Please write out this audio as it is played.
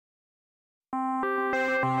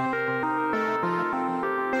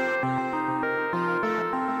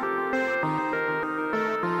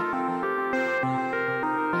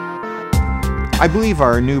I believe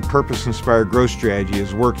our new purpose-inspired growth strategy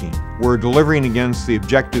is working. We're delivering against the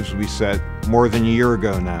objectives we set more than a year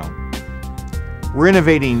ago now. We're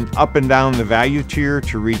innovating up and down the value tier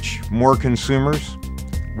to reach more consumers.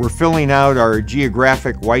 We're filling out our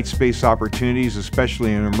geographic white space opportunities,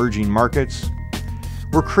 especially in emerging markets.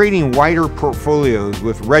 We're creating wider portfolios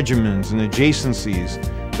with regimens and adjacencies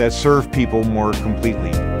that serve people more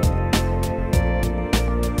completely.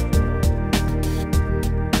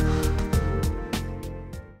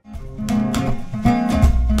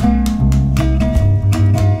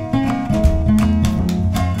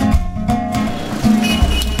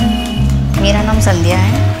 मेरा नाम संध्या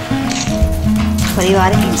है।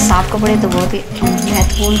 परिवार के साफ कपड़े तो बहुत ही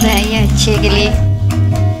महत्वपूर्ण है ये अच्छे के लिए।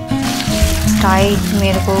 टाइट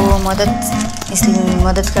मेरे को इसलिए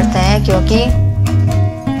मदद करता है क्योंकि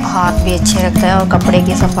हाथ भी अच्छे रखता है और कपड़े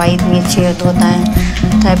की सफाई भी अच्छी होता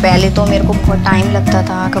है। तो पहले तो मेरे को बहुत टाइम लगता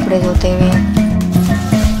था कपड़े धोते हुए।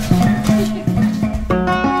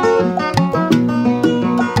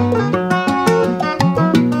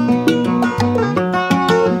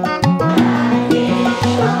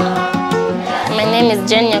 My name is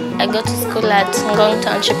Jenny. I go to school at Ngong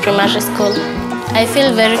Township Primary School. I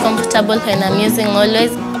feel very comfortable when I'm using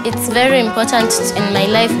always. It's very important in my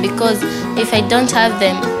life because if I don't have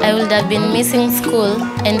them, I would have been missing school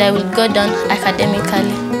and I would go down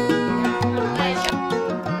academically.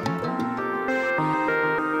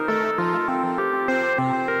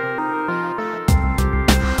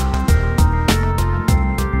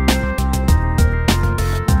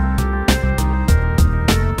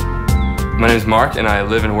 My name is Mark and I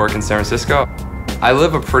live and work in San Francisco. I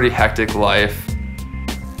live a pretty hectic life,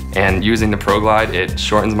 and using the ProGlide, it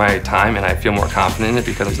shortens my time and I feel more confident in it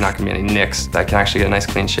because there's not going to be any nicks. I can actually get a nice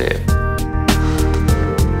clean shave.